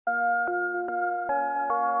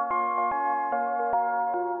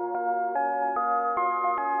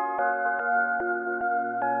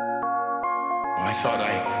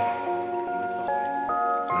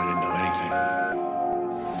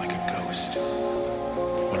noticed.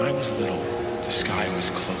 When I was little, the sky was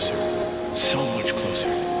closer, so much closer.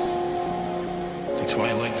 That's why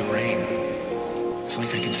I like the rain. It's like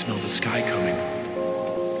I can smell the sky coming.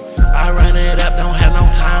 I run it up, don't have no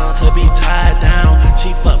time to be tied down.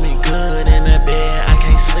 She fuck